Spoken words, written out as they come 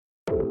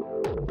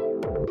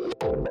Welcome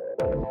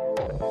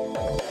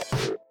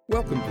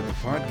to the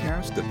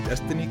podcast of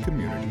Destiny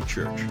Community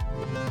Church.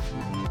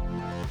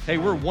 Hey,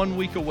 we're 1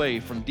 week away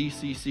from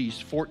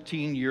DCC's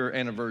 14-year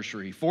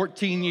anniversary.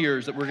 14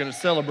 years that we're going to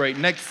celebrate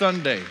next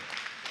Sunday.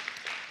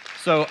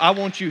 So I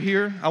want you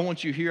here. I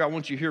want you here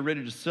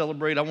ready to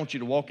celebrate. I want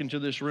you to walk into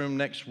this room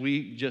next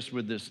week just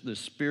with this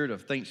spirit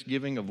of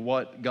thanksgiving of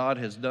what God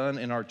has done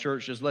in our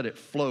church. Just let it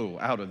flow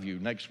out of you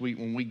next week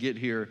when we get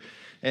here.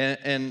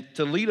 And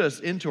to lead us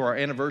into our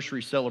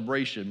anniversary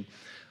celebration,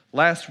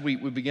 last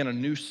week we began a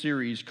new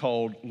series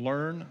called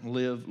Learn,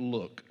 Live,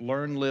 Look.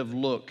 Learn, Live,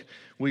 Look.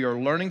 We are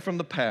learning from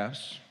the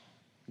past,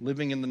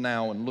 living in the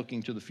now, and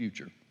looking to the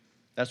future.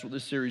 That's what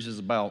this series is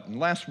about. And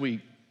last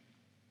week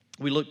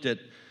we looked at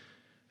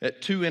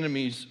two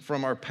enemies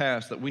from our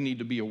past that we need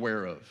to be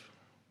aware of.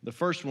 The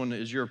first one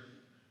is your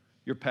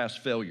past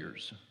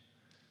failures.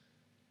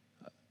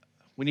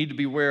 We need to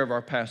be aware of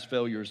our past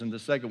failures. And the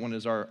second one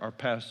is our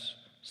past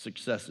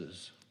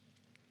successes.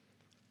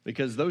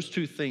 Because those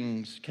two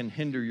things can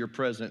hinder your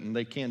present and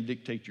they can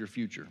dictate your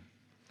future.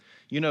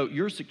 You know,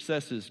 your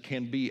successes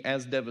can be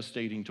as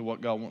devastating to what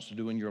God wants to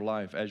do in your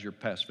life as your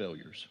past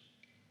failures.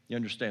 You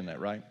understand that,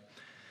 right?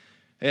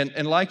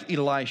 And like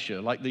Elisha,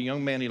 like the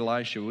young man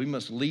Elisha, we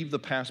must leave the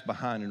past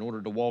behind in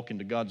order to walk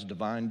into God's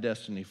divine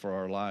destiny for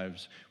our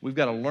lives. We've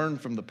got to learn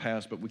from the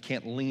past, but we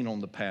can't lean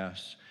on the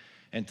past.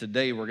 And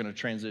today we're going to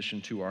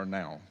transition to our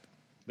now,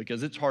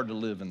 because it's hard to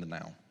live in the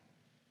now.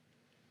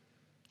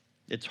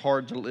 It's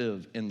hard to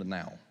live in the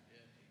now.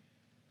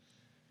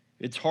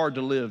 It's hard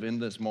to live in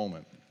this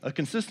moment. A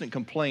consistent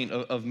complaint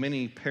of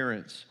many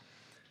parents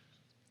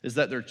is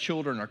that their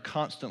children are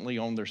constantly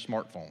on their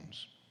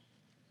smartphones.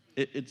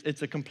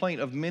 It's a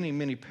complaint of many,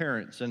 many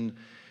parents. And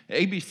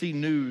ABC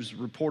News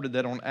reported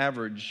that on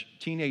average,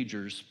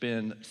 teenagers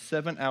spend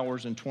 7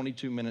 hours and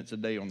 22 minutes a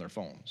day on their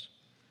phones.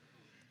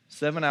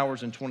 7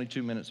 hours and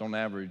 22 minutes on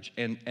average.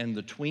 And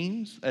the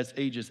tweens, that's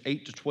ages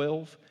 8 to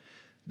 12,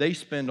 they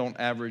spend on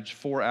average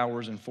 4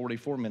 hours and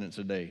 44 minutes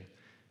a day,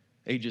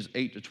 ages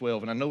 8 to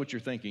 12. And I know what you're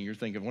thinking. You're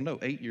thinking, well, no,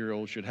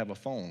 8-year-olds should have a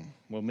phone.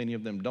 Well, many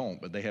of them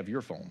don't, but they have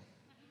your phone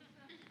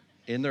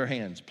in their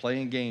hands,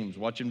 playing games,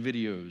 watching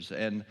videos.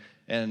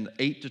 And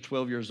 8 to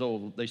 12 years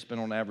old, they spend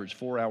on average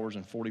 4 hours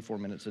and 44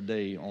 minutes a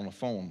day on a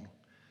phone.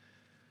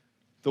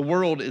 The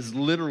world is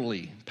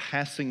literally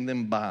passing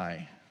them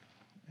by,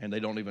 and they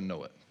don't even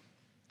know it.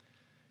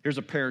 Here's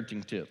a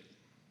parenting tip.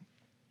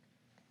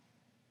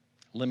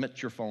 Limit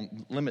their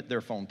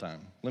phone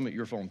time. Limit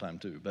your phone time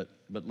too, but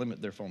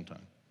limit their phone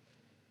time.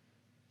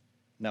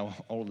 Now,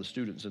 all of the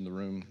students in the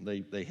room,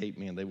 they hate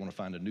me and they want to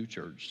find a new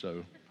church,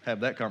 so have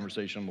that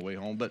conversation on the way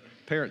home. But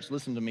parents,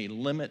 listen to me,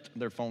 limit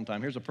their phone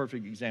time. Here's a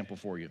perfect example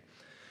for you.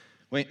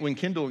 When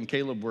Kendall and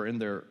Caleb were in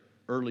their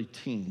early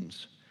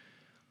teens,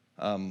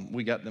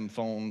 we got them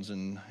phones,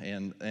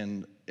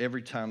 and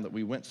every time that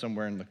we went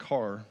somewhere in the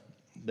car,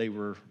 they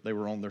were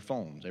on their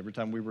phones. Every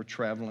time we were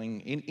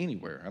traveling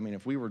anywhere. I mean,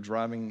 if we were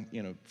driving,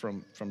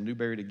 from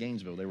Newberry to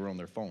Gainesville, they were on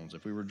their phones.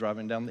 If we were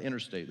driving down the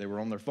interstate, they were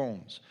on their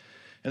phones.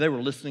 And they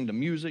were listening to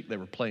music, they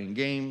were playing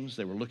games,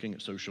 they were looking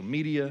at social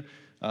media.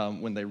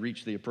 When they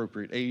reached the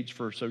appropriate age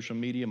for social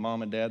media,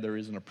 mom and dad, there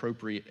is an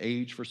appropriate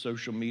age for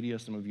social media.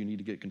 Some of you need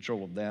to get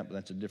control of that, but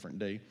that's a different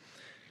day.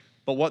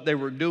 But what they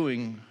were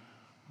doing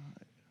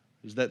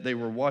is that they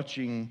were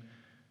watching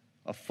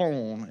a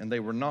phone, and they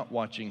were not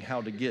watching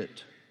how to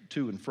get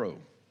to and fro.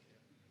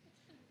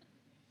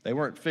 They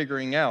weren't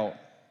figuring out,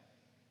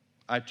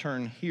 I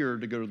turn here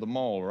to go to the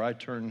mall, or I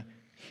turn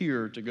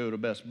here to go to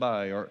Best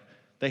Buy, or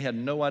they had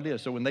no idea.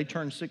 So when they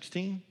turned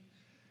 16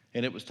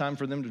 and it was time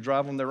for them to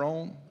drive on their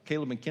own,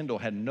 Caleb and Kendall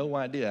had no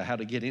idea how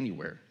to get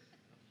anywhere.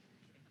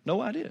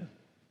 No idea.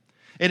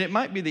 And it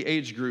might be the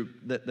age group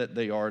that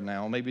they are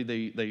now. Maybe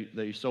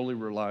they solely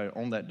rely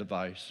on that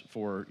device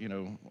for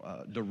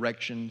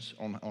directions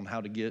on how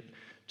to get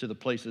to the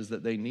places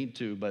that they need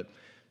to, but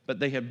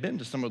they have been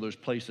to some of those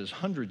places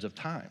hundreds of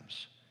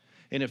times.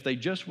 And if they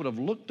just would have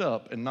looked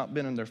up and not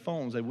been in their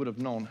phones, they would have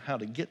known how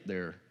to get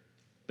there,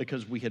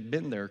 because we had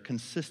been there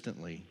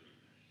consistently,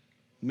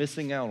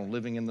 missing out on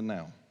living in the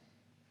now.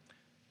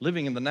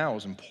 Living in the now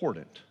is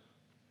important.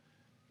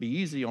 Be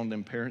easy on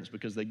them, parents,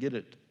 because they get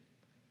it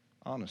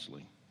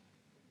honestly.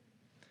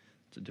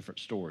 It's a different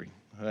story.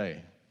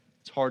 Hey,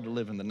 it's hard to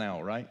live in the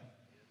now, right?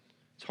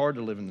 It's hard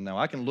to live in the now.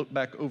 I can look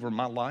back over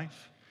my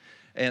life,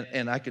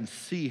 and I can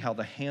see how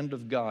the hand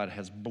of God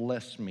has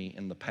blessed me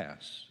in the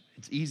past.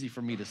 It's easy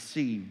for me to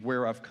see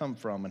where I've come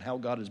from and how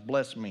God has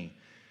blessed me.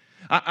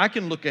 I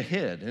can look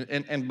ahead,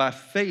 and by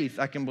faith,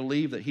 I can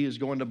believe that He is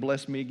going to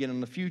bless me again in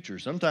the future.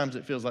 Sometimes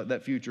it feels like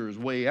that future is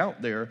way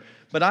out there,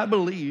 but I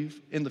believe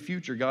in the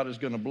future God is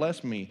going to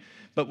bless me.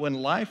 But when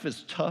life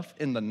is tough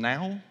in the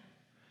now,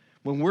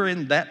 when we're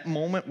in that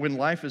moment when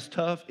life is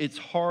tough, it's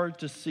hard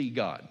to see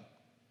God.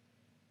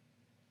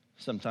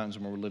 Sometimes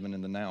when we're living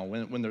in the now,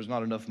 when there's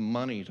not enough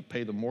money to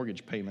pay the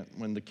mortgage payment,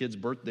 when the kids'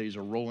 birthdays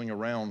are rolling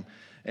around,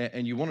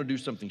 and you want to do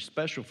something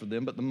special for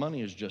them, but the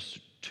money is just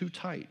too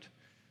tight.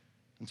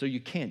 And so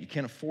you can't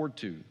afford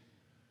to.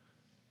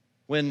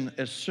 When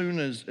as soon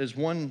as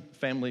one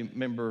family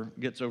member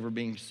gets over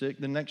being sick,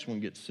 the next one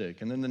gets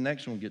sick, and then the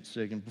next one gets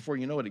sick, and before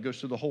you know it, it goes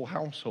through the whole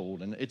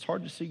household, and it's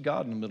hard to see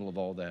God in the middle of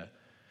all that.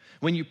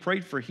 When you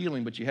prayed for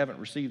healing, but you haven't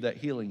received that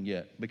healing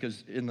yet,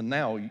 because in the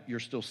now, you're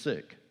still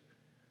sick.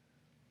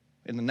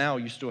 In the now,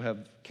 you still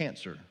have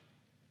cancer.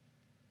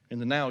 In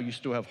the now, you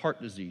still have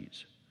heart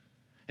disease.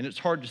 And it's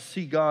hard to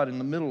see God in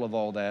the middle of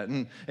all that.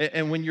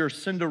 And when your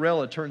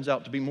Cinderella turns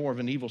out to be more of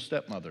an evil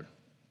stepmother,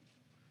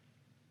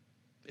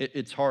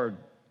 it's hard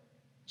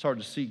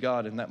to see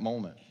God in that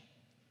moment.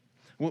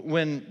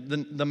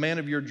 When the man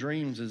of your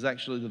dreams is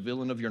actually the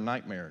villain of your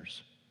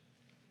nightmares,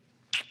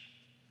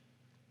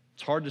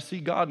 it's hard to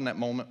see God in that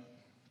moment.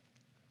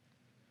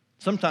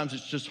 Sometimes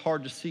it's just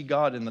hard to see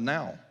God in the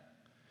now,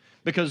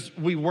 because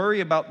we worry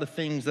about the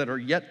things that are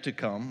yet to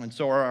come, and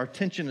so our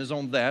attention is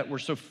on that. We're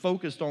so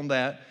focused on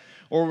that,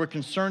 or we're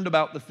concerned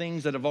about the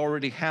things that have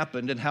already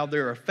happened and how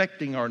they're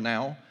affecting our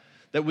now,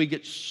 that we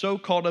get so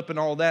caught up in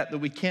all that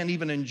we can't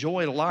even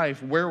enjoy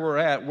life where we're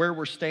at, where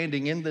we're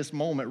standing in this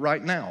moment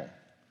right now.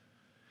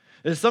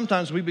 And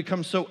sometimes we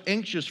become so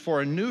anxious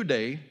for a new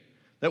day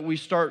that we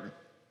start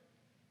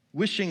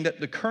wishing that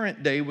the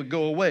current day would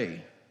go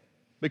away,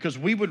 because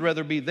we would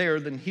rather be there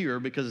than here,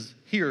 because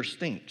here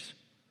stinks.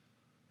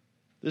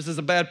 This is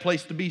a bad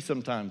place to be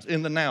sometimes,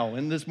 in the now,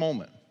 in this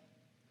moment.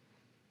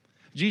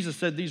 Jesus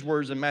said these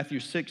words in Matthew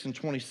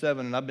 6:27,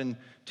 and I've been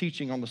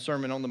teaching on the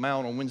Sermon on the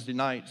Mount on Wednesday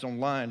nights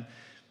online,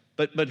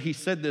 but he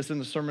said this in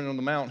the Sermon on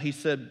the Mount. He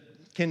said,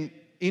 can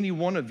any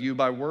one of you,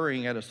 by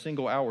worrying, add a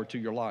single hour to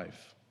your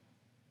life?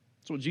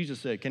 That's what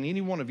Jesus said. Can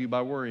any one of you,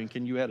 by worrying,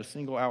 can you add a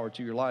single hour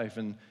to your life?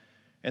 And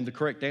the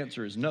correct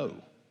answer is no.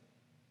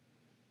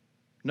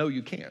 No,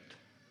 you can't.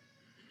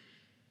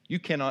 You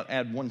cannot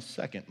add 1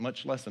 second,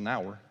 much less an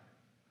hour.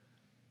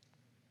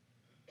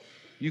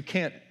 You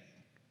can't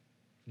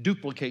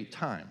duplicate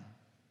time.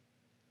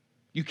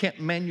 You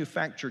can't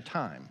manufacture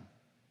time.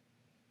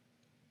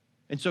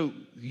 And so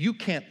you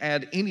can't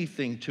add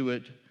anything to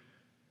it.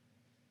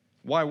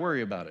 Why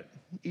worry about it?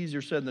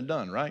 Easier said than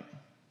done, right?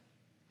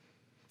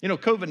 You know,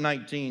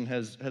 COVID-19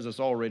 has us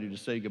all ready to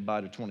say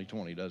goodbye to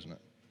 2020, doesn't it?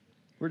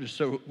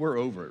 We're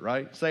over it,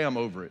 right? Say, I'm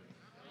over it.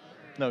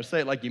 No,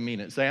 say it like you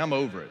mean it. Say, I'm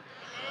over it.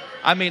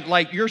 I mean,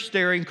 like you're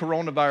staring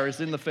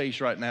coronavirus in the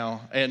face right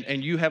now,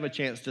 and you have a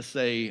chance to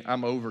say,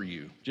 I'm over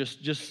you.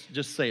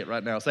 Just say it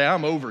right now. Say,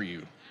 I'm over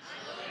you.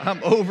 I'm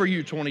over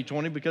you,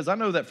 2020, because I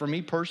know that for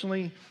me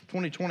personally,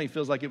 2020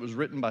 feels like it was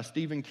written by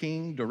Stephen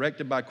King,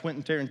 directed by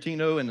Quentin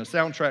Tarantino, and the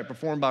soundtrack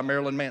performed by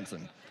Marilyn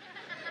Manson.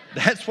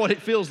 That's what it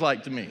feels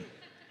like to me.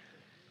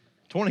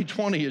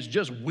 2020 is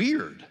just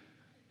weird.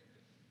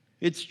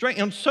 It's strange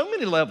on so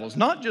many levels,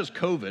 not just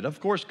COVID. Of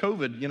course,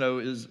 COVID,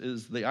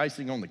 is the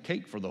icing on the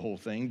cake for the whole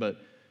thing.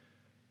 But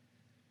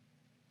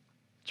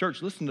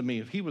church, listen to me.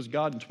 If he was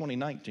God in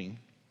 2019,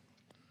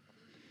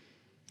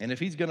 and if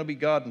he's going to be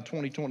God in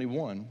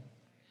 2021,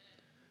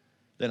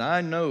 then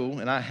I know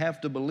and I have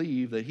to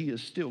believe that he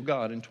is still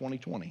God in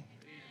 2020.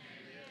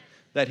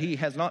 That he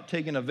has not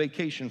taken a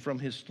vacation from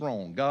his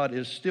throne. God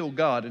is still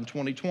God in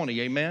 2020,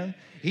 amen?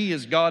 He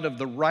is God of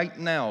the right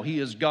now. He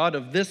is God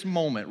of this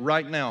moment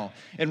right now.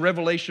 In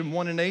Revelation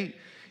 1:8,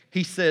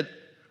 he said,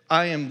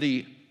 I am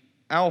the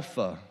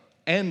Alpha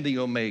and the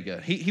Omega.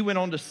 He went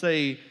on to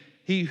say,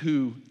 he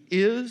who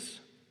is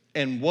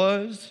and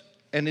was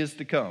and is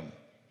to come.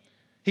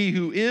 He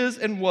who is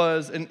and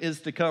was and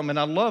is to come. And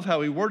I love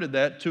how he worded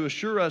that to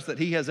assure us that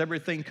he has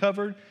everything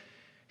covered.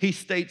 He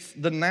states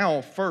the now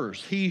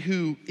first. He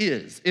who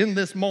is in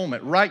this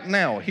moment, right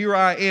now, here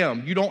I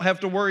am. You don't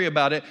have to worry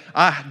about it.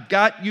 I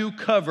got you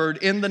covered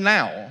in the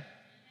now.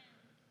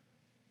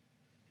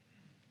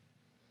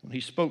 When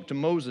he spoke to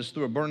Moses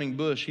through a burning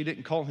bush, he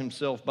didn't call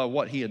himself by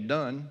what he had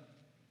done.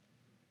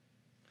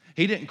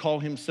 He didn't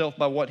call himself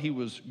by what he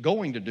was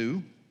going to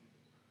do.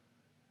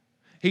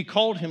 He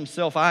called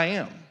himself I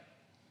am.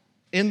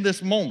 In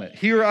this moment,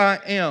 here I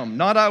am.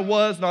 Not I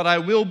was, not I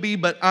will be,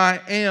 but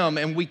I am.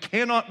 And we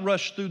cannot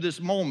rush through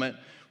this moment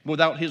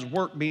without his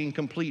work being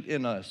complete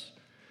in us.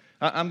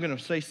 I'm going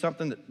to say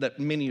something that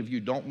many of you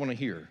don't want to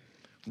hear.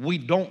 We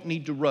don't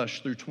need to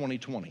rush through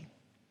 2020.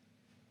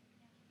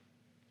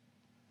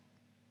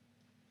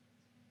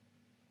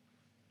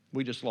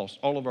 We just lost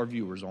all of our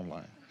viewers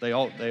online. They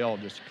all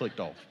just clicked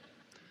off.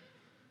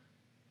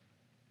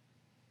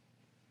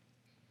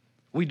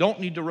 We don't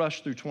need to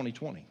rush through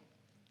 2020.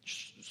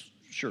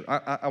 Sure,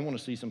 I want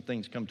to see some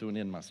things come to an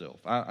end myself.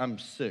 I'm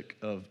sick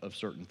of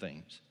certain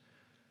things.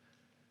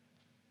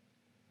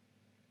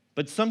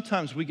 But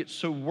sometimes we get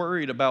so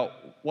worried about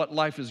what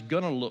life is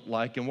going to look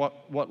like and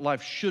what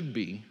life should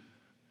be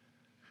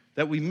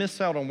that we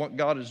miss out on what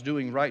God is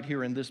doing right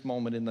here in this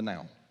moment in the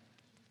now.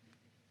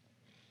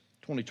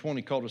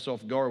 2020 caught us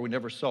off guard. We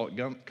never saw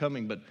it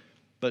coming,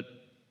 but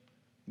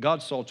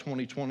God saw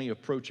 2020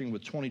 approaching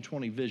with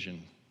 2020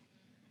 vision.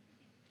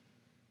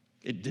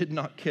 It did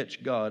not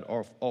catch God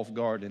off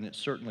guard, and it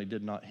certainly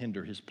did not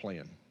hinder his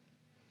plan.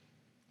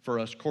 For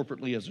us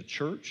corporately as a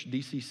church,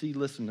 DCC,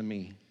 listen to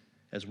me,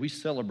 as we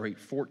celebrate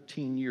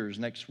 14 years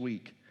next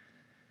week,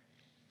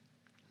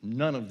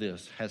 none of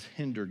this has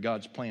hindered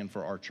God's plan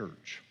for our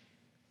church.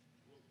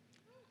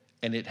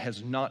 And it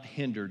has not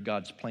hindered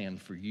God's plan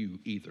for you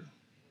either.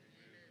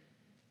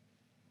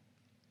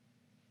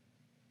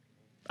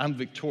 I'm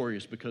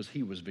victorious because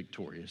he was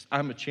victorious.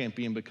 I'm a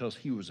champion because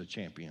he was a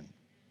champion.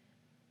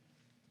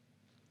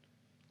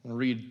 I'm going to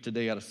read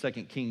today out of 2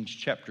 Kings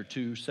chapter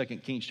 2. 2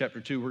 Kings chapter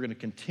 2, we're going to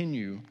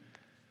continue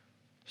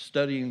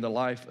studying the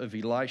life of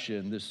Elisha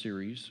in this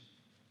series.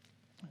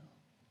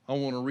 I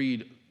want to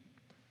read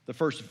the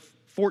first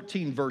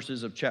 14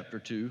 verses of chapter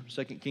 2,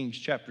 2 Kings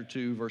chapter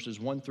 2, verses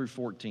 1 through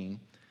 14.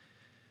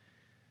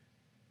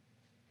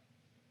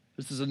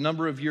 This is a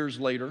number of years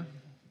later.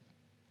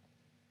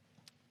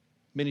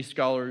 Many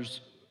scholars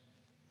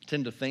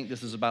tend to think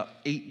this is about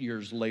 8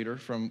 years later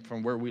from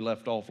where we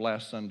left off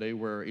last Sunday,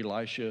 where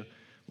Elisha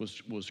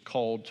was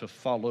called to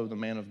follow the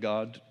man of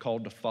God,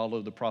 called to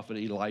follow the prophet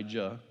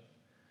Elijah.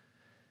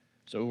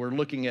 So we're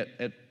looking at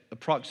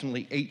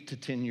approximately 8 to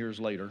 10 years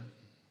later,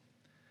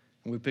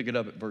 and we pick it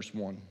up at verse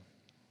 1.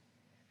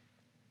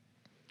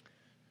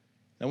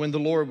 Now when the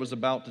Lord was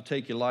about to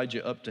take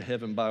Elijah up to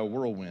heaven by a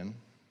whirlwind,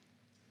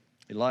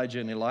 Elijah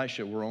and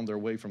Elisha were on their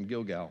way from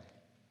Gilgal.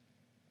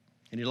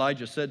 And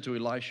Elijah said to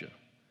Elisha,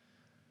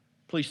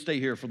 "Please stay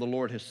here, for the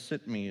Lord has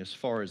sent me as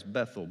far as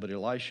Bethel." But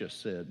Elisha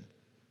said,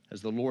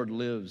 "As the Lord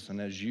lives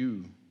and as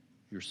you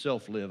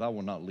yourself live, I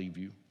will not leave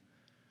you."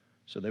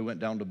 So they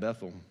went down to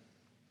Bethel.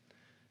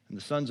 And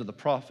the sons of the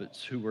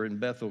prophets who were in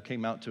Bethel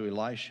came out to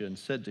Elisha and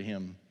said to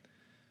him,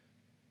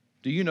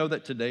 "Do you know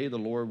that today the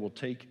Lord will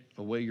take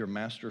away your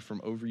master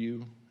from over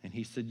you?" And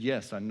he said,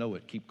 "Yes, I know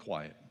it. Keep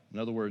quiet." In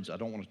other words, I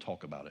don't want to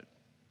talk about it.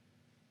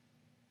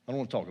 I don't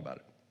want to talk about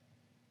it.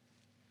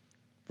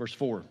 Verse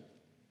 4,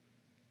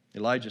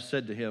 Elijah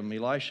said to him,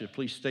 "Elisha,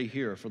 please stay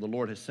here, for the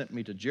Lord has sent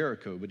me to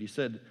Jericho." But he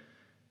said,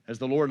 "As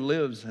the Lord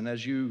lives and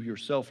as you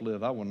yourself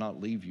live, I will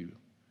not leave you."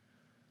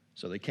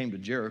 So they came to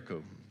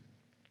Jericho.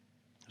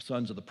 The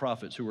sons of the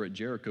prophets who were at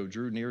Jericho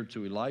drew near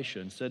to Elisha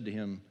and said to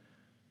him,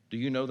 "Do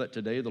you know that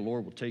today the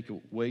Lord will take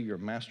away your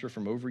master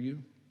from over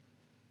you?"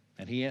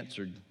 And he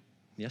answered,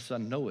 "Yes, I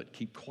know it.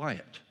 Keep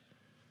quiet."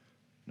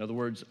 In other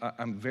words,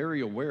 I'm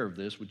very aware of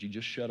this. Would you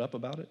just shut up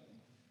about it?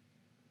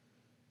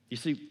 You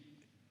see,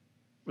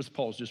 let's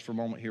pause just for a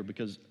moment here,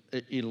 because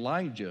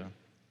Elijah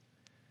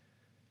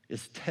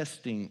is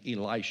testing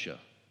Elisha.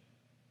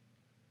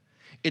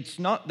 It's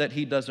not that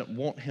he doesn't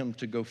want him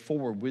to go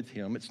forward with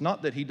him. It's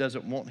not that he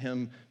doesn't want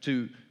him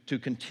to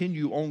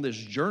continue on this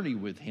journey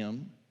with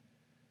him.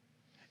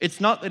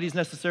 It's not that he's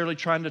necessarily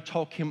trying to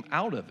talk him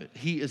out of it.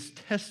 He is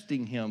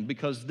testing him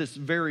because this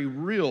very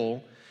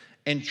real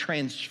and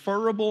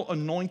transferable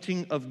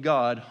anointing of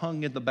God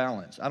hung in the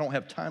balance. I don't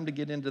have time to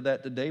get into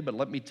that today, but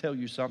let me tell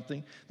you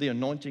something. The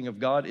anointing of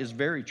God is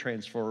very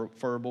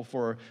transferable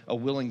for a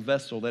willing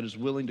vessel that is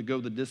willing to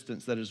go the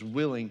distance, that is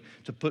willing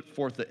to put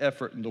forth the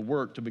effort and the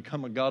work to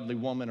become a godly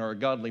woman or a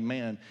godly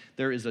man.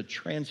 There is a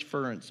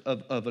transference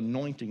of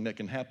anointing that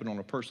can happen on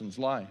a person's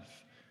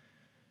life.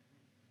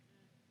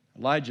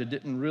 Elijah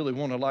didn't really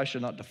want Elisha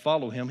not to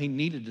follow him. He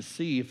needed to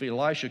see if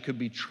Elisha could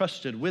be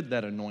trusted with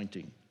that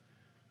anointing.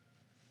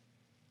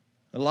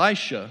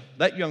 Elisha,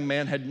 that young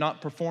man, had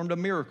not performed a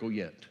miracle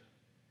yet.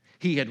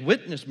 He had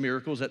witnessed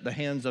miracles at the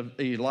hands of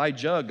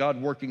Elijah,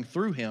 God working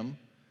through him,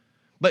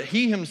 but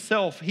he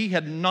himself, he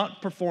had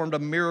not performed a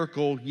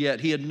miracle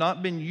yet. He had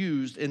not been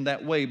used in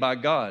that way by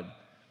God.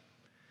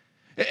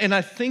 And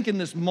I think in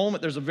this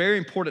moment, there's a very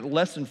important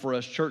lesson for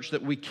us, church,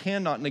 that we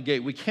cannot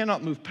negate. We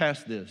cannot move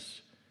past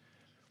this.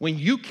 When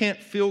you can't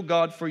feel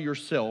God for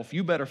yourself,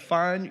 you better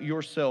find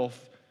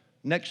yourself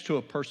next to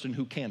a person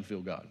who can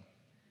feel God.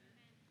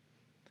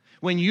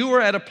 When you are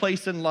at a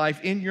place in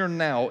life, in your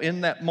now,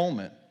 in that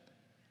moment,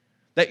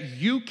 that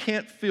you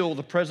can't feel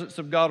the presence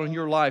of God in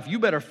your life, you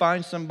better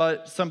find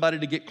somebody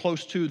to get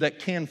close to that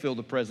can feel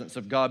the presence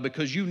of God,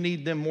 because you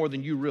need them more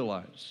than you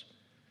realize.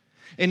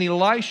 And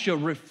Elisha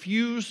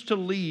refused to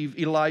leave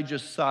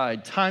Elijah's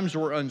side. Times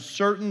were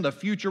uncertain. The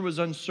future was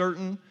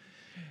uncertain.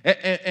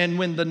 And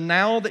when the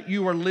now that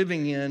you are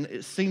living in,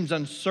 it seems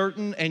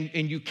uncertain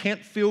and you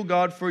can't feel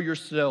God for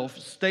yourself,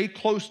 stay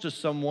close to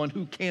someone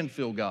who can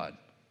feel God.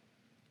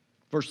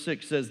 Verse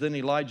 6 says, "Then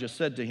Elijah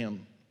said to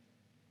him,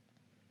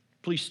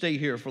 'Please stay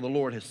here, for the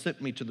Lord has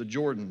sent me to the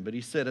Jordan.' But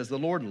he said, 'As the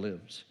Lord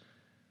lives,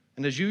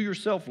 and as you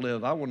yourself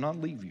live, I will not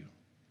leave you.'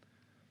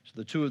 So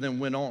the two of them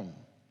went on.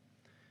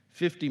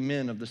 50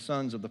 men of the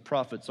sons of the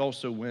prophets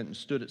also went and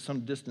stood at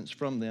some distance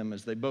from them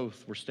as they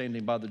both were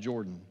standing by the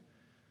Jordan.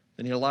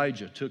 Then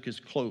Elijah took his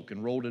cloak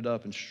and rolled it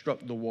up and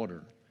struck the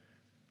water.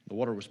 The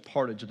water was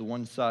parted to the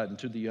one side and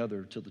to the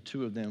other till the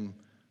two of them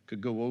could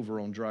go over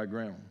on dry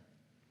ground.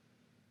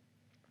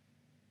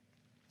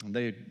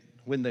 And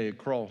when they had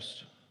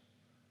crossed,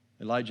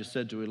 Elijah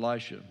said to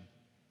Elisha,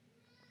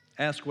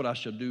 'Ask what I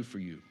shall do for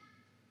you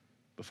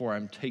before I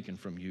am taken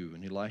from you.'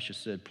 And Elisha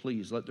said,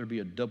 'Please, let there be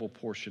a double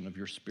portion of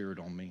your spirit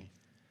on me.'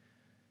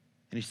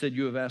 And he said,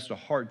 'You have asked a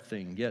hard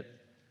thing, yet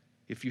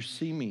if you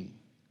see me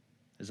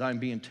as I am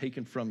being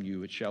taken from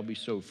you, it shall be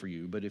so for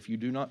you. But if you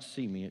do not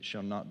see me, it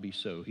shall not be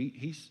so.'"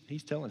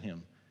 He's telling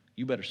him,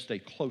 you better stay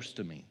close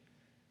to me.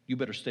 You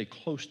better stay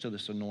close to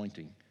this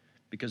anointing,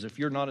 because if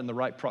you're not in the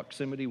right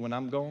proximity when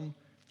I'm gone,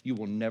 you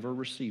will never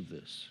receive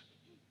this.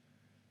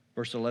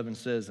 Verse 11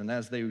 says, and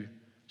as they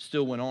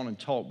still went on and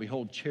talked,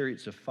 behold,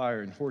 chariots of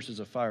fire and horses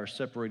of fire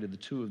separated the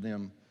two of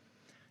them.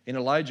 And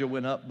Elijah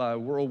went up by a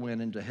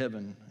whirlwind into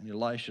heaven, and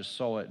Elisha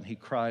saw it, and he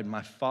cried,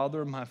 my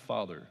father, my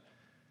father.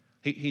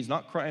 He's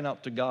not crying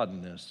out to God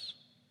in this.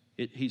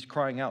 He's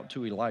crying out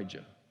to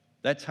Elijah.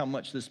 That's how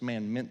much this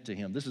man meant to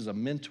him. This is a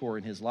mentor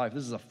in his life.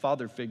 This is a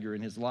father figure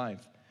in his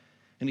life.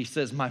 And he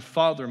says, my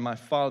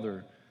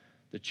father,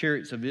 the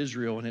chariots of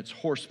Israel and its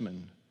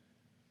horsemen.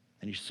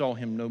 And he saw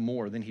him no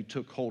more. Then he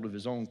took hold of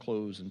his own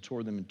clothes and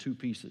tore them in two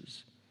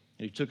pieces.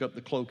 And he took up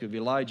the cloak of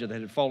Elijah that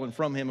had fallen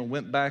from him and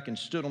went back and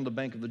stood on the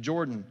bank of the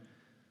Jordan.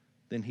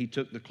 Then he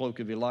took the cloak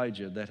of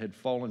Elijah that had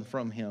fallen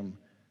from him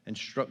and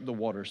struck the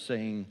water,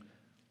 saying,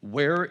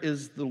 where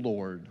is the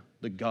Lord,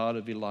 the God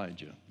of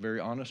Elijah? Very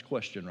honest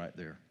question right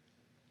there.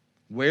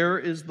 Where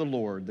is the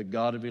Lord, the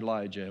God of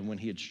Elijah? And when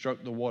he had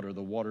struck the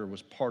water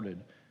was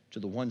parted to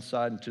the one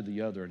side and to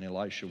the other, and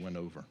Elisha went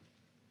over.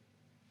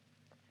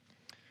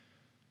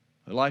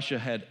 Elisha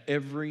had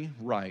every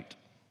right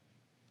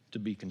to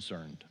be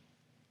concerned.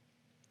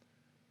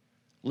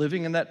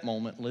 Living in that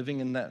moment, living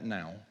in that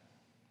now,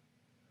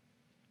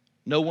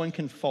 no one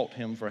can fault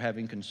him for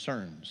having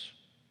concerns.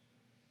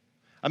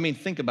 I mean,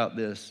 think about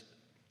this.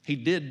 He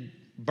did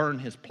burn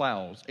his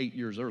plows 8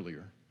 years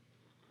earlier.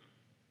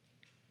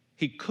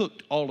 He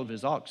cooked all of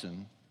his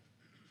oxen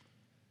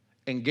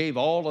and gave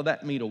all of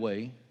that meat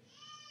away.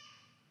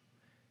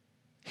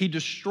 He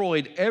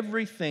destroyed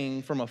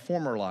everything from a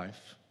former life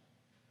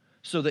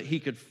so that he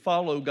could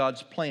follow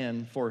God's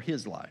plan for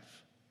his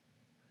life.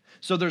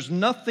 So there's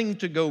nothing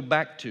to go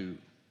back to.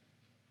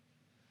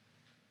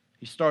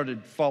 He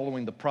started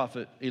following the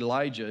prophet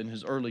Elijah in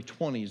his early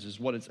 20s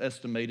is what it's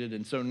estimated.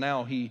 And so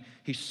now he's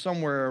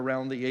somewhere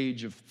around the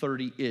age of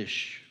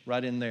 30-ish,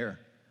 right in there.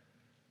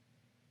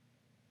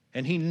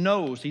 And he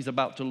knows he's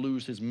about to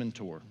lose his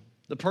mentor,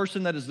 the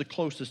person that is the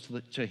closest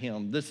to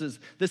him. This is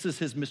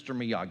his Mr.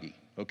 Miyagi,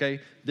 okay?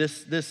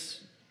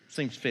 This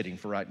seems fitting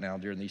for right now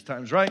during these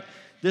times, right?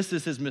 This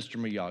is his Mr.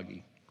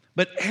 Miyagi.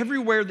 But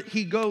everywhere that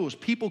he goes,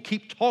 people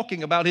keep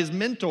talking about his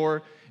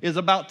mentor is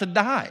about to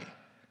die.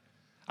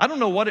 I don't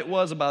know what it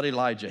was about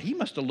Elijah. He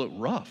must have looked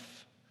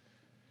rough.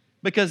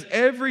 Because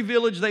every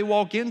village they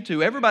walk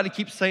into, everybody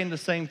keeps saying the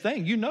same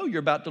thing. You know you're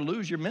about to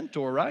lose your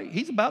mentor, right?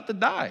 He's about to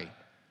die.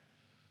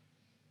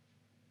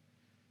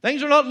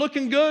 Things are not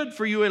looking good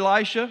for you,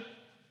 Elisha.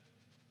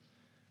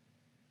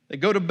 They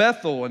go to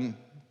Bethel and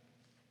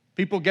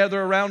people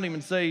gather around him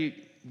and say,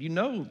 you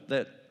know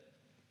that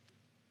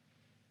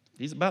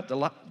he's about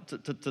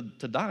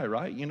to die,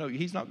 right? You know,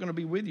 he's not going to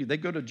be with you. They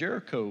go to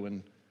Jericho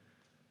and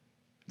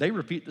they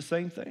repeat the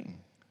same thing.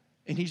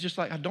 And he's just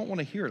like, I don't want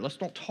to hear it. Let's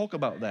don't talk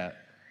about that.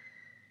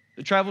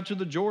 They travel to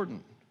the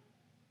Jordan.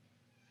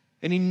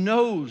 And he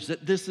knows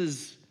that this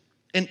is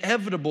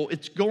inevitable.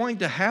 It's going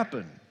to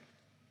happen.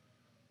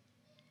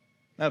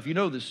 Now, if you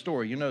know this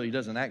story, you know he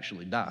doesn't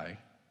actually die.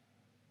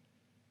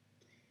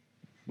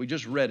 We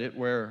just read it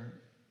where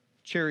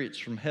chariots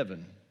from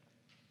heaven,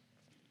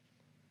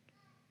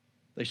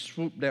 they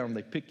swoop down,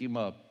 they pick him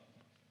up,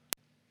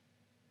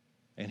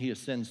 and he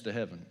ascends to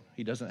heaven.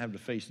 He doesn't have to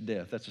face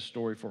death. That's a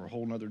story for a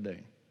whole nother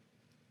day.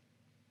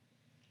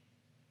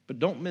 But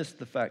don't miss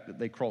the fact that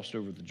they crossed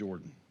over the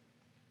Jordan.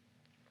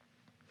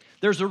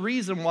 There's a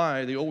reason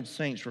why the old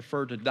saints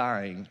refer to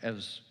dying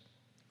as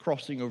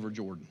crossing over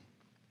Jordan.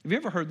 Have you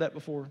ever heard that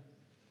before?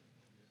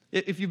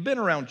 If you've been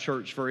around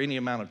church for any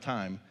amount of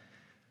time,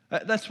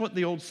 that's what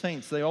the old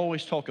saints, they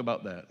always talk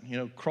about that. You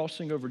know,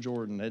 crossing over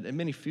Jordan. At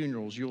many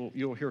funerals,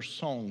 you'll hear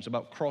songs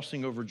about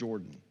crossing over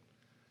Jordan.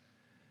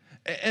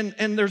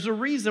 And there's a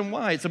reason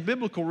why. It's a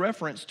biblical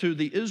reference to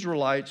the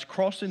Israelites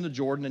crossing the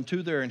Jordan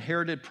into their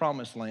inherited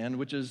promised land,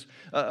 which is,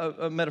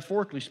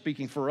 metaphorically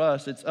speaking for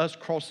us, it's us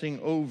crossing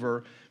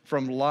over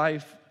from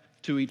life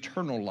to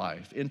eternal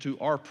life, into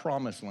our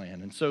promised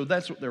land. And so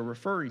that's what they're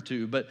referring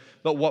to. But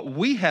what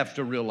we have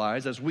to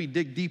realize as we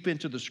dig deep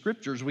into the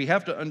scriptures, we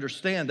have to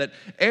understand that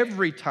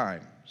every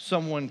time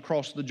someone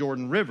crossed the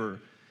Jordan River,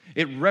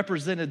 it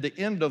represented the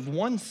end of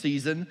one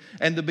season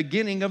and the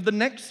beginning of the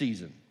next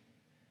season.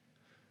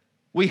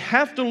 We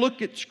have to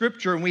look at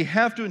Scripture and we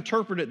have to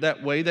interpret it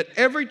that way, that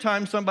every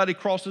time somebody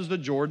crosses the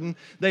Jordan,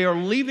 they are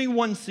leaving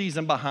one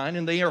season behind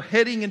and they are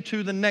heading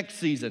into the next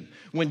season.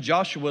 When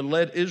Joshua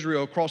led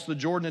Israel across the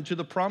Jordan into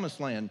the Promised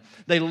Land,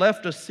 they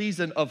left a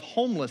season of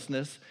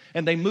homelessness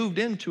and they moved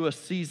into a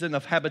season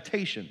of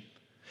habitation.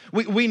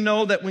 We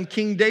know that when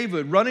King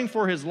David, running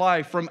for his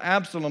life from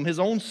Absalom, his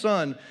own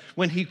son,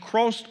 when he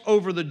crossed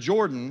over the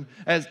Jordan,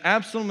 as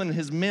Absalom and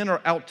his men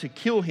are out to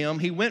kill him,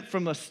 he went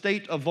from a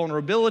state of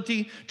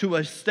vulnerability to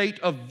a state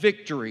of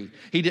victory.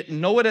 He didn't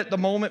know it at the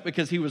moment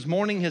because he was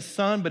mourning his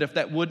son, but if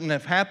that wouldn't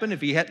have happened,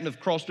 if he hadn't have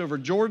crossed over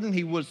Jordan,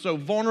 he was so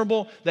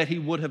vulnerable that he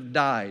would have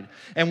died.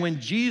 And when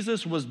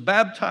Jesus was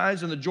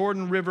baptized in the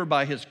Jordan River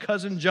by his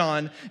cousin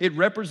John, it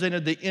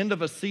represented the end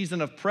of a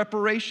season of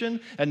preparation,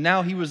 and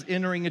now he was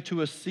entering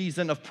into a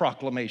season of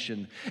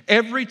proclamation.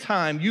 Every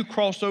time you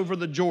cross over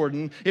the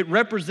Jordan, it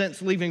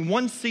represents leaving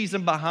one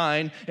season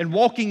behind and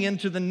walking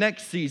into the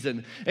next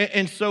season.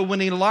 And so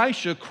when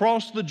Elisha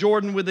crossed the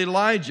Jordan with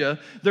Elijah,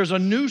 there's a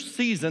new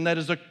season that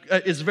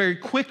is very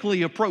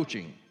quickly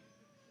approaching.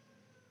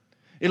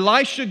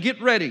 Elisha,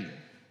 get ready,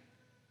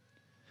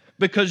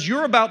 because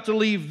you're about to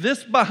leave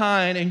this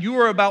behind and you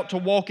are about to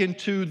walk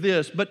into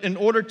this. But in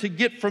order to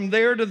get from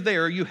there to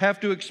there, you have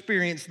to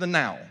experience the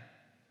now.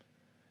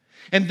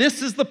 And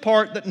this is the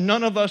part that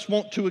none of us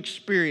want to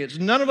experience.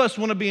 None of us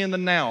want to be in the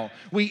now.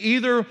 We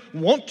either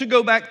want to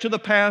go back to the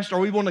past or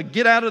we want to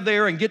get out of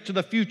there and get to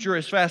the future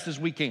as fast as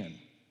we can.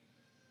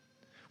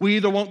 We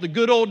either want the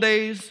good old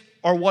days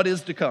or what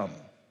is to come.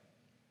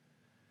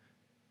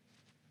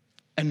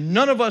 And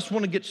none of us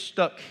want to get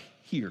stuck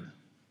here.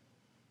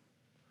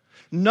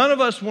 None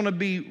of us want to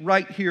be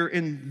right here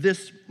in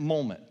this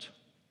moment.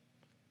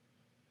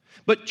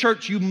 But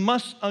church, you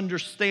must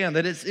understand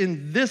that it's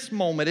in this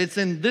moment, it's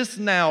in this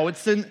now,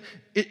 it's in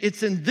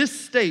this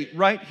state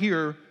right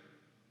here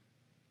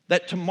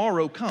that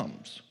tomorrow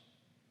comes.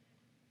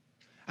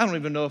 I don't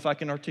even know if I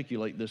can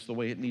articulate this the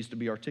way it needs to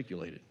be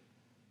articulated,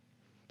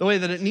 the way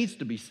that it needs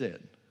to be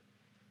said.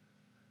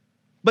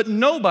 But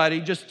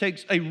nobody just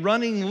takes a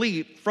running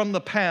leap from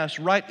the past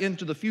right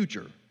into the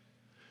future.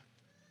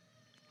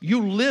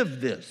 You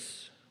live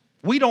this.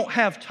 We don't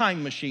have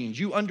time machines.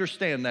 You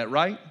understand that,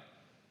 right?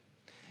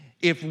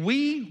 If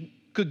we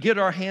could get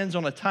our hands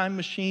on a time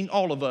machine,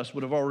 all of us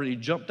would have already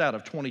jumped out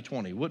of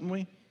 2020, wouldn't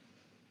we?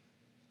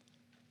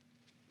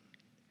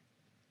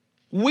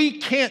 We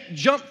can't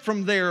jump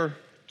from there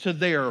to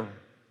there.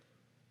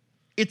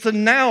 It's a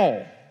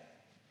now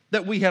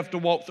that we have to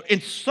walk through.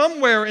 And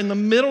somewhere in the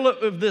middle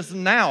of this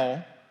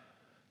now,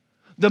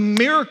 the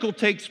miracle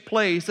takes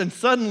place, and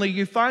suddenly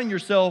you find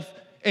yourself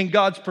in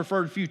God's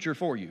preferred future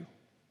for you,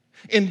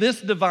 in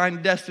this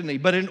divine destiny.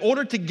 But in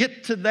order to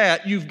get to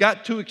that, you've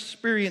got to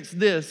experience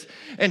this.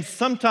 And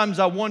sometimes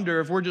I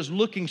wonder if we're just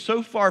looking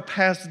so far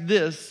past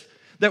this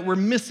that we're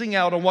missing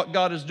out on what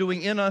God is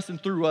doing in us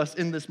and through us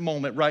in this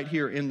moment right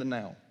here in the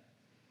now.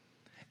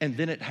 And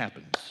then it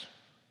happens.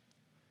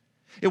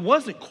 It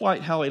wasn't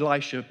quite how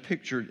Elisha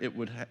pictured it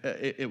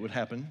would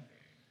happen,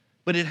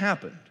 but it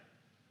happened.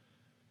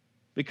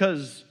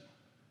 Because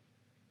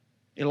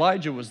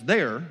Elijah was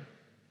there,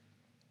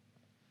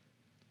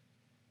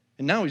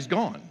 and now he's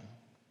gone.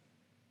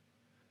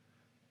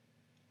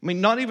 I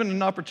mean, not even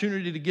an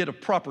opportunity to get a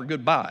proper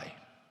goodbye.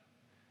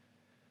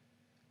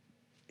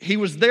 He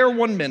was there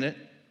 1 minute,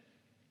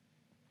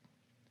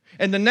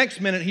 and the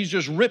next minute he's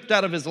just ripped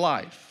out of his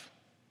life.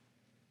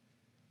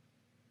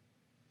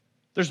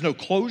 There's no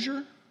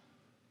closure.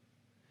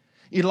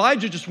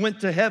 Elijah just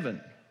went to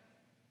heaven.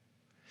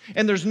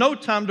 And there's no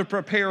time to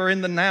prepare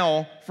in the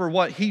now for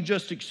what he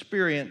just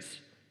experienced.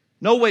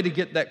 No way to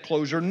get that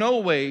closure. No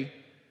way.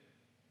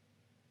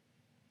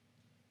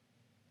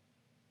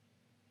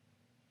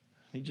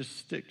 He just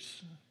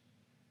sticks.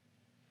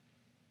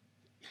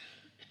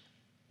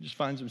 He just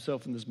finds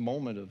himself in this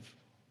moment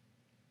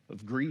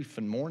of grief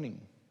and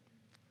mourning.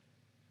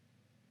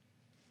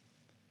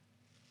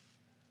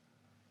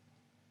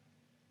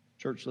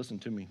 Church, listen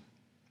to me.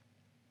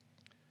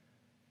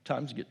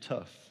 Times get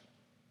tough.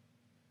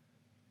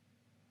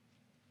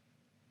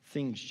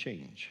 Things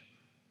change.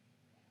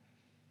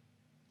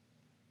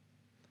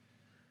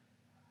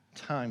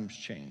 Times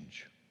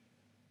change.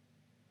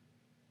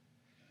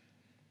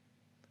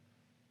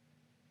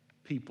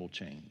 People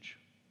change.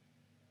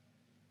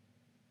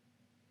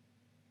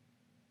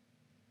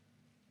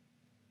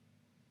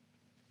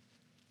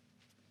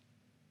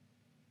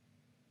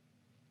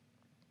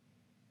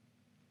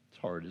 It's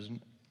hard, isn't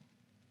it?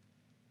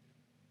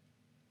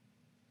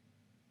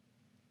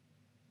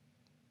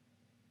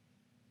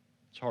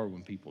 It's hard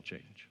when people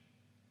change.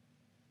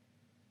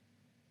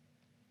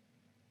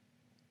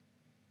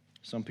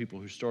 Some people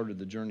who started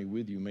the journey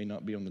with you may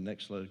not be on the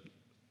next leg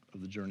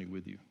of the journey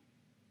with you.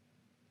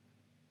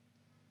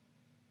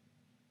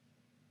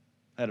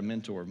 I had a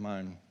mentor of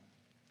mine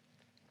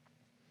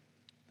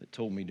that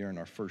told me during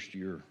our first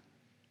year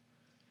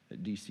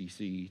at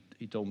DCC,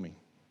 he told me,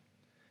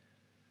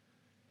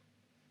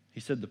 he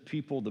said,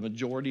 the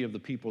majority of the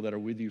people that are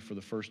with you for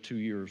the first 2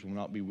 years will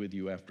not be with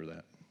you after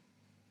that.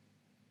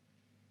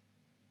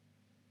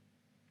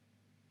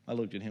 I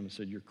looked at him and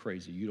said, you're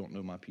crazy. You don't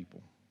know my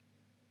people.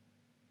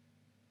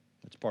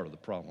 That's part of the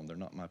problem. They're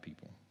not my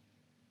people.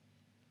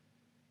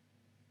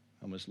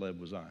 How misled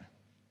was I?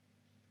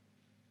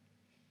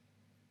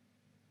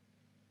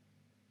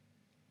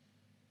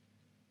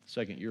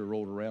 Second year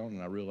rolled around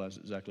and I realized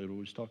exactly what he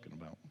was talking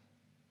about.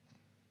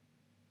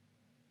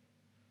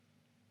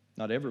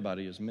 Not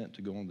everybody is meant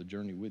to go on the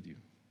journey with you.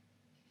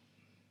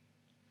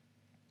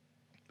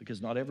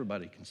 Because not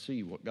everybody can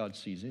see what God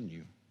sees in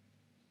you.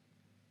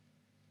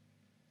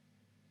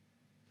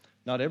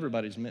 Not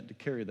everybody's meant to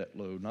carry that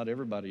load. Not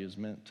everybody is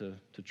meant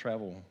to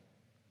travel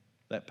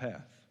that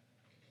path.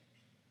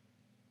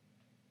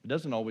 It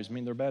doesn't always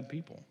mean they're bad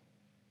people.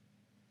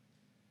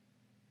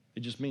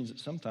 It just means that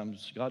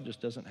sometimes God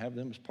just doesn't have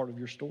them as part of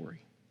your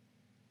story.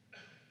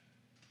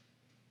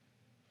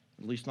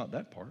 At least not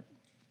that part.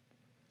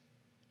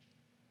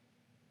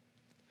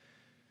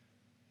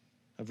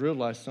 I've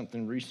realized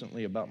something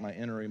recently about my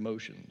inner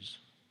emotions.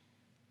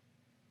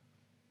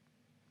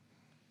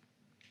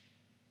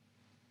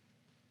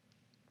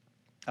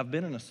 I've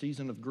been in a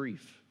season of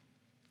grief.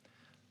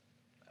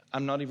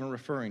 I'm not even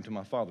referring to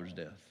my father's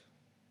death.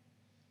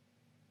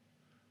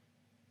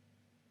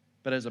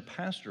 But as a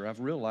pastor, I've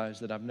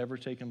realized that I've never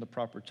taken the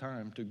proper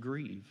time to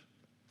grieve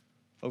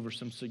over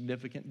some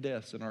significant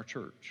deaths in our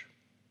church.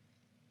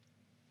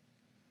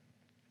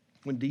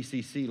 When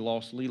DCC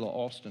lost Leila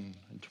Austin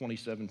in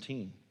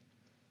 2017,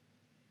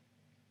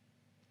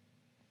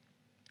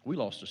 we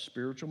lost a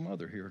spiritual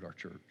mother here at our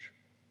church.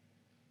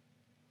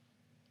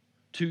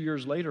 2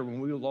 years later,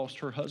 when we lost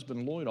her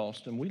husband, Lloyd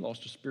Austin, we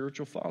lost a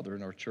spiritual father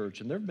in our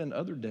church. And there have been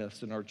other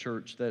deaths in our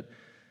church that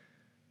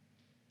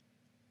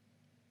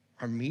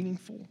are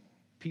meaningful,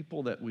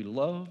 people that we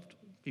loved,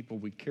 people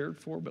we cared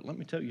for. But let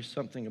me tell you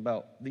something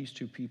about these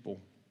two people.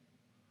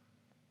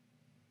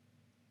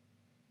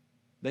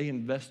 They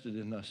invested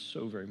in us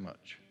so very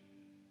much.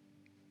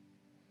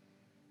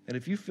 And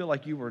if you feel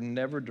like you were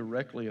never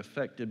directly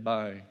affected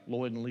by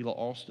Lloyd and Leila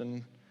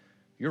Austin,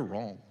 you're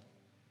wrong.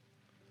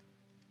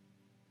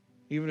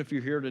 Even if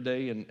you're here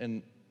today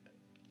and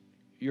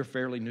you're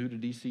fairly new to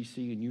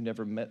DCC and you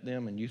never met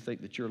them and you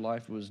think that your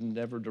life was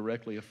never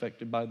directly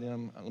affected by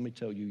them, let me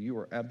tell you, you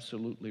are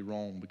absolutely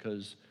wrong,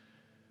 because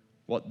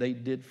what they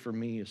did for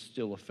me is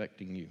still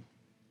affecting you.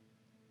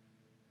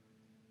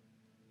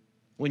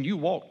 When you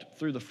walked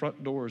through the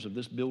front doors of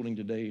this building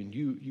today and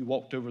you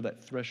walked over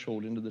that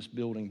threshold into this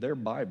building, their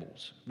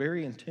Bibles,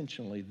 very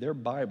intentionally, their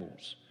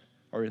Bibles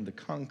are in the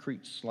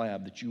concrete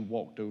slab that you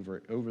walked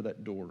over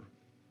that door.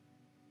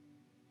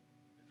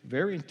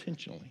 Very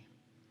intentionally.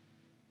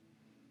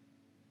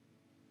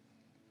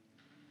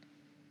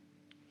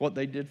 What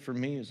they did for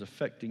me is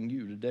affecting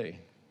you today.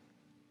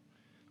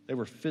 They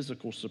were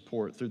physical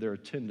support through their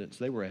attendance.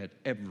 They were at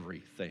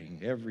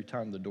everything, every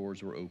time the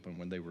doors were open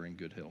when they were in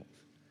good health.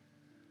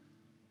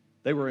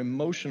 They were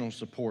emotional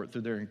support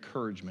through their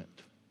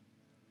encouragement.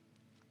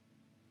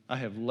 I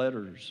have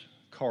letters,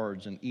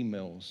 cards, and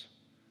emails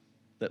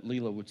that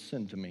Leila would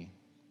send to me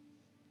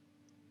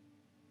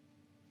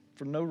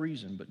for no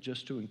reason but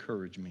just to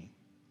encourage me.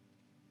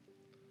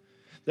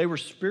 They were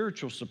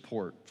spiritual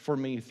support for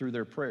me through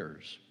their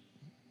prayers.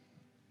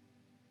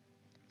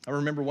 I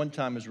remember one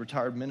time as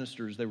retired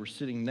ministers, they were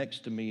sitting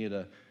next to me at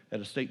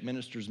a state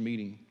ministers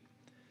meeting.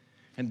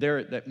 And there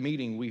at that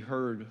meeting, we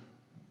heard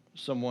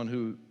someone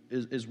who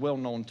is well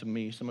known to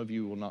me. Some of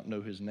you will not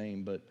know his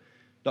name, but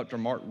Dr.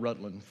 Mark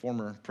Rutland,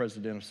 former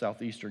president of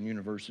Southeastern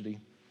University,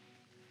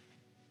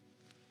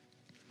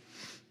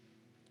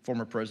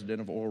 former president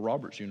of Oral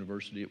Roberts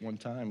University at one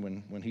time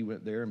when he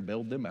went there and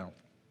bailed them out.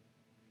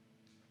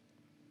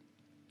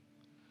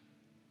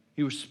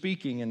 He was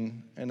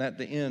speaking, and at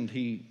the end,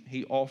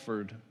 he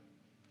offered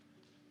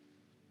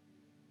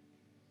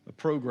a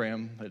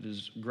program that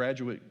is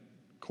graduate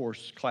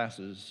course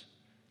classes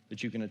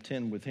that you can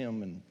attend with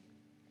him. And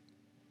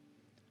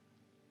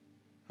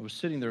I was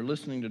sitting there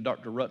listening to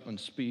Dr. Rutland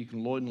speak,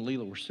 and Lloyd and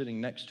Leila were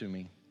sitting next to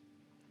me.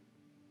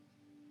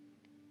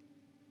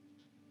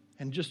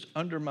 And just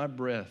under my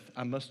breath,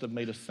 I must have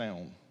made a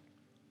sound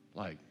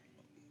like,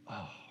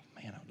 oh,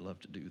 man, I'd love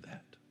to do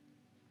that.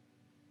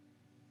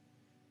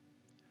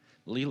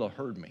 Leila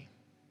heard me.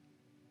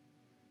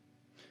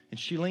 And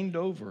she leaned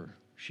over.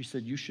 She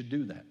said, you should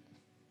do that.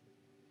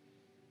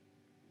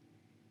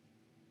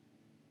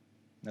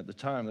 At the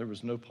time, there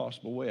was no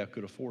possible way I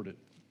could afford it.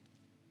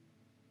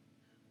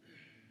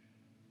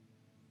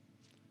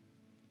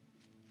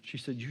 She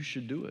said, you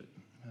should do it.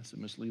 I said,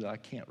 Miss Leila, I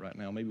can't right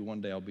now. Maybe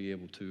one day I'll be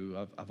able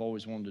to. I've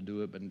always wanted to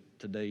do it, but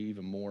today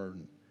even more.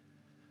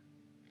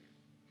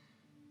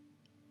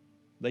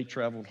 They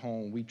traveled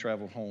home. We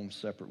traveled home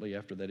separately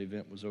after that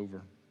event was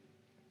over.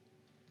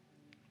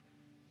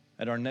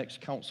 At our next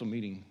council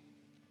meeting,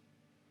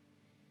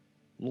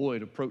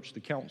 Lloyd approached the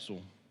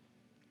council.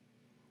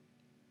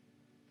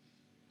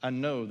 I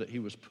know that he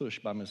was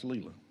pushed by Miss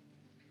Leila.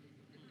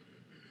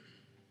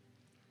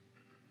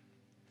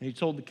 And he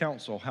told the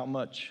council how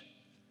much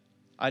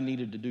I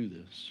needed to do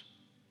this.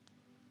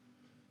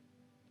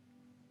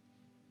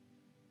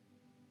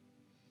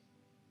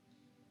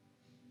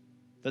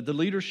 That the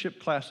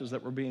leadership classes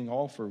that were being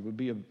offered would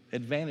be of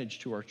advantage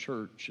to our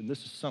church, and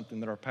this is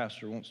something that our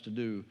pastor wants to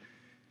do.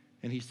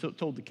 And he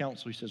told the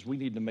council, he says, we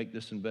need to make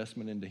this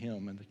investment into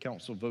him. And the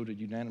council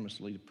voted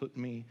unanimously to put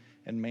me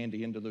and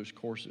Mandy into those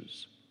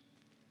courses.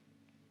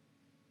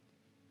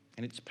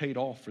 And it's paid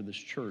off for this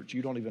church.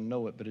 You don't even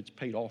know it, but it's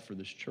paid off for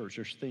this church.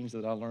 There's things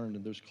that I learned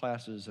in those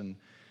classes, and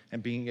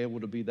being able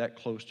to be that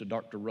close to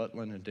Dr.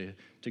 Rutland and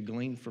to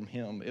glean from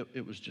him,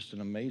 it was just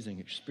an amazing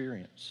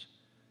experience.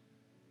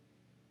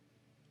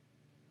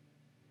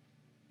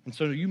 And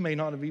so you may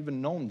not have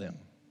even known them,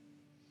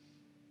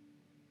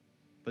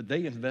 but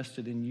they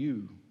invested in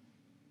you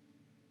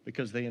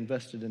because they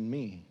invested in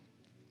me.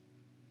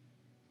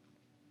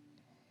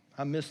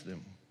 I miss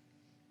them.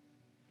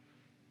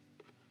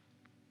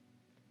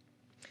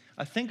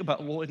 I think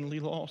about Lloyd and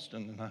Leila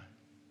Austin, and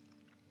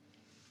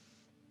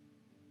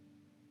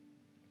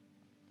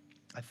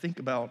I think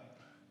about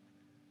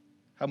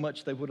how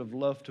much they would have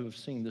loved to have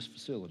seen this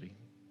facility.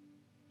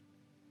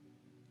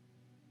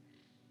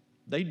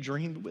 They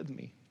dreamed with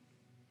me.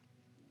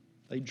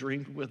 They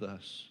dreamed with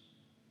us.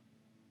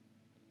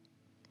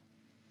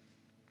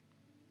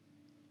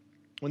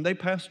 When they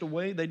passed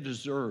away, they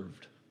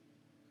deserved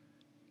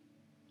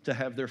to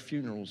have their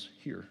funerals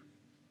here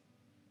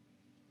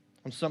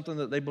on something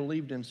that they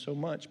believed in so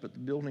much, but the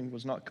building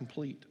was not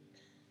complete.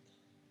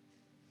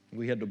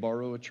 We had to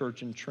borrow a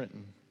church in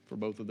Trenton for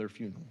both of their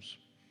funerals.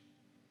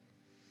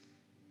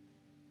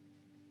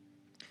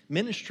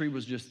 Ministry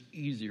was just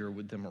easier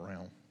with them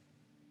around.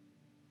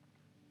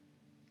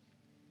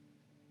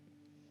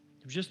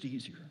 It was just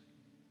easier.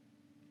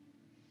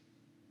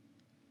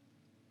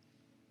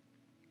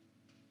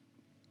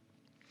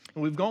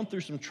 And we've gone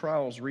through some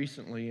trials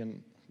recently,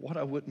 and what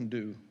I wouldn't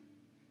do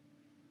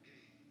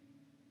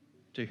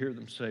to hear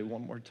them say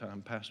one more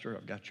time, Pastor,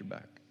 I've got your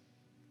back.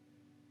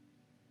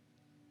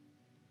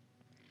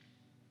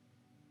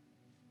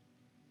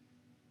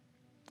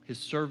 His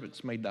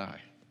servants may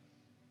die.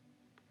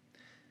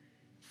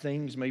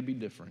 Things may be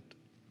different.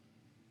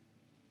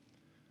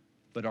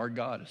 But our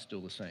God is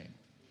still the same.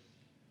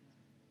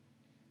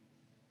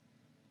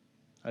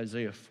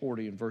 Isaiah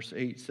 40 and verse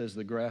 8 says,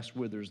 the grass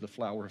withers, the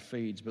flower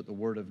fades, but the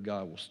word of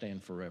God will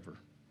stand forever.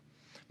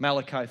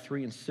 Malachi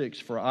 3 and 6,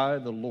 for I,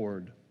 the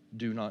Lord,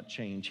 do not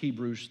change.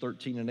 Hebrews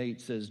 13 and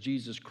 8 says,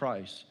 Jesus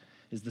Christ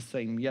is the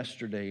same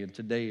yesterday and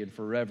today and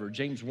forever.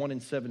 James 1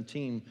 and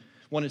 17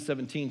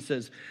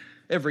 says,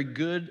 every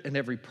good and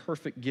every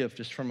perfect gift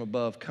is from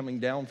above, coming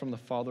down from the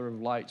Father of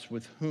lights,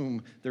 with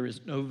whom there is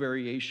no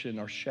variation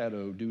or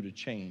shadow due to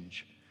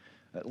change.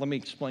 Let me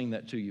explain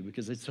that to you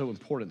because it's so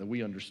important that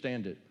we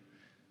understand it.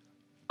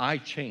 I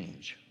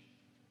change.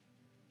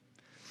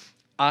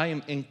 I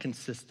am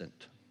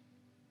inconsistent.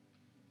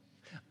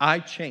 I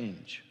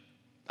change.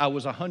 I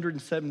was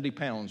 170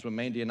 pounds when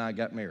Mandy and I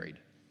got married.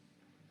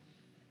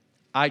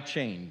 I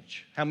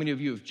change. How many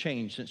of you have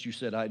changed since you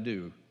said I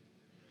do?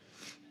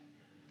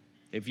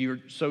 If you're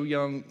so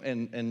young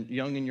and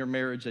young in your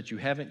marriage that you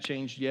haven't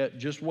changed yet,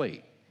 just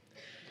wait.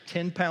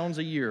 10 pounds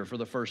a year for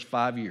the first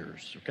 5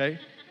 years, okay?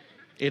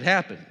 It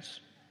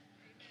happens.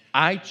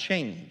 I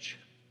change.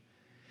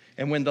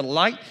 And when the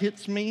light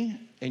hits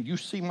me and you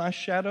see my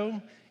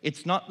shadow,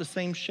 it's not the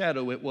same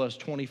shadow it was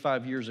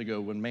 25 years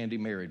ago when Mandy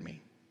married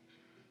me.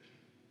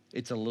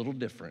 It's a little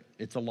different.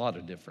 It's a lot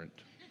of different.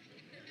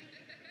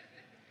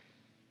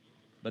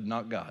 But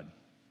not God.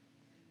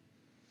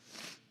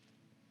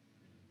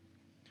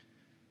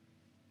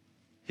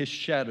 His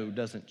shadow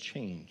doesn't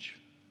change.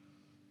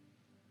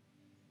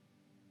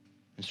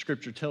 And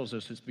Scripture tells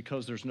us it's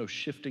because there's no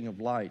shifting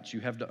of lights. You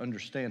have to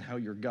understand how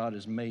your God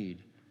is made.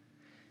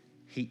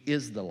 He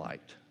is the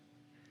light.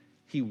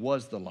 He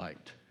was the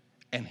light.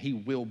 And He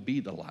will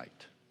be the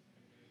light.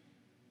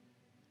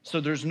 So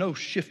there's no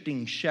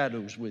shifting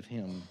shadows with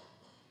Him.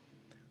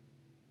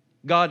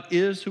 God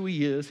is who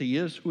He is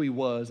who He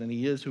was, and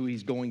He is who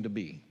He's going to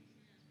be.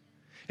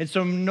 And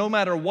so no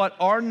matter what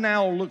our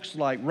now looks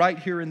like right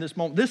here in this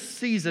moment, this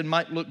season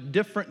might look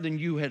different than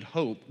you had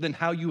hoped, than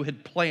how you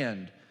had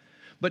planned.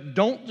 But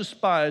don't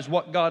despise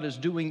what God is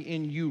doing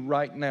in you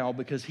right now,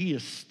 because He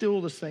is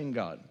still the same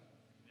God.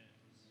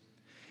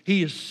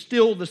 He is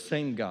still the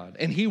same God,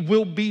 and He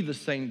will be the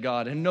same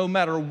God. And no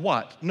matter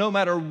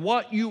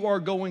what you are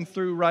going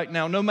through right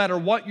now, no matter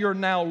what your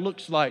now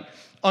looks like,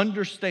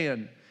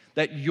 understand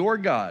that your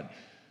God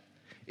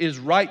is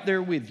right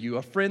there with you,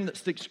 a friend that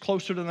sticks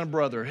closer than a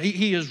brother.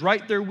 He is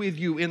right there with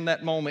you in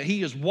that moment.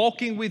 He is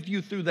walking with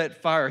you through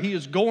that fire. He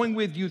is going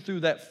with you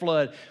through that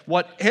flood.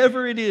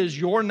 Whatever it is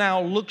your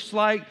now looks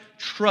like,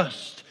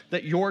 trust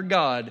that your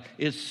God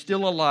is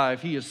still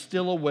alive. He is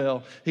still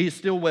well.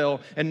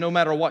 And no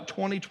matter what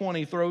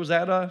 2020 throws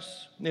at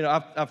us,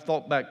 I've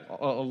thought back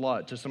a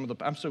lot to some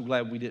of I'm so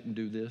glad we didn't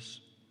do this.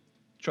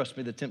 Trust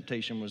me, the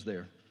temptation was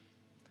there.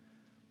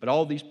 But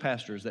all these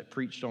pastors that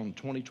preached on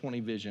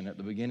 2020 vision at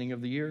the beginning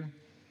of the year,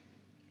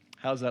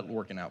 how's that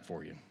working out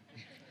for you?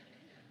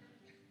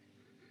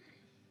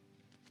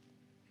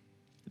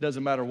 It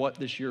doesn't matter what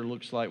this year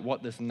looks like,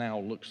 what this now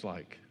looks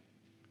like.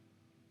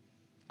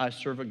 I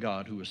serve a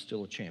God who is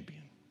still a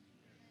champion.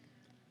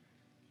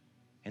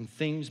 And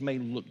things may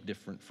look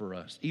different for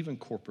us. Even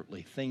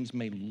corporately, things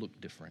may look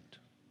different.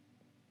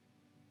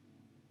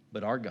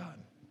 But our God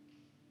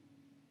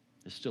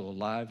is still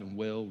alive and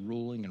well,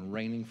 ruling and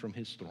reigning from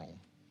His throne.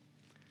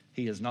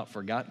 He has not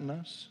forgotten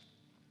us.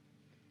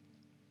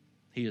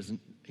 He's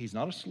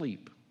not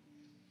asleep.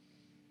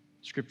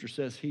 Scripture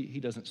says he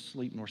doesn't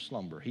sleep nor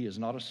slumber. He is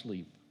not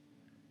asleep,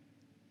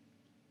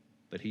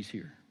 but He's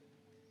here.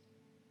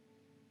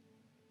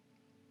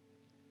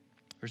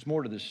 There's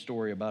more to this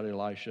story about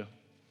Elisha.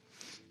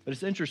 But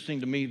it's interesting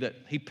to me that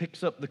he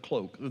picks up the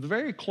cloak. The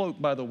very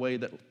cloak, by the way,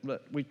 that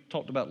we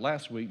talked about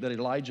last week, that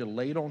Elijah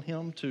laid on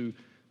him to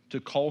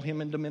call him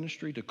into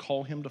ministry, to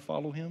call him to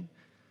follow him.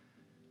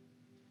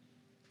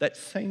 That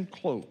same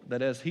cloak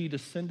that as he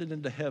descended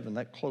into heaven,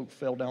 that cloak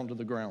fell down to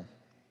the ground.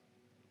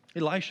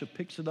 Elisha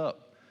picks it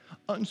up,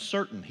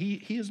 uncertain. He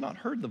has not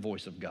heard the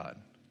voice of God.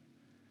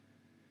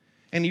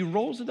 And he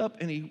rolls it up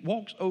and he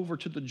walks over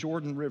to the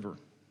Jordan River.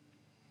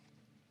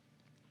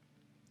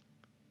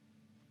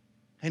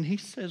 And he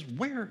says,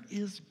 where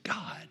is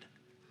God?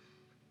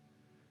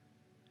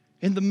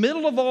 In the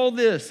middle of all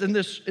this, in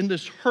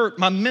this hurt,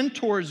 my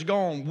mentor is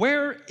gone.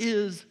 Where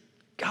is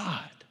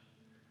God?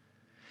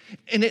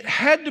 And it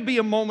had to be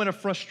a moment of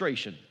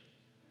frustration.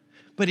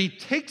 But he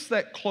takes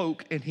that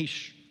cloak and he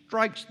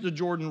strikes the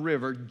Jordan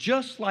River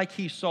just like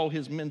he saw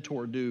his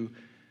mentor do.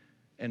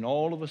 And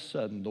all of a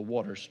sudden, the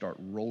waters start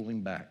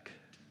rolling back.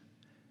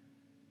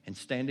 And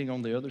standing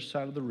on the other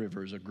side of the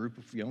river is a group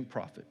of young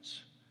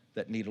prophets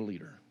that need a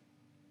leader.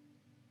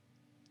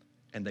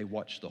 And they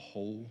watch the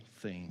whole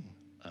thing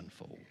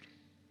unfold.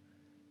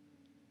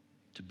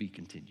 To be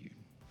continued.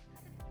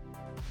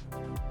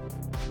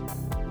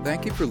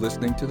 Thank you for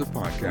listening to the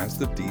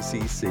podcast of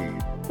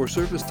DCC. For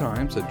service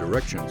times and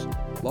directions,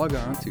 log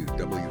on to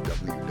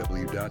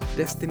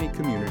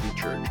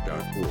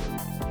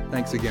www.destinycommunitychurch.org.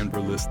 Thanks again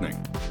for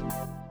listening.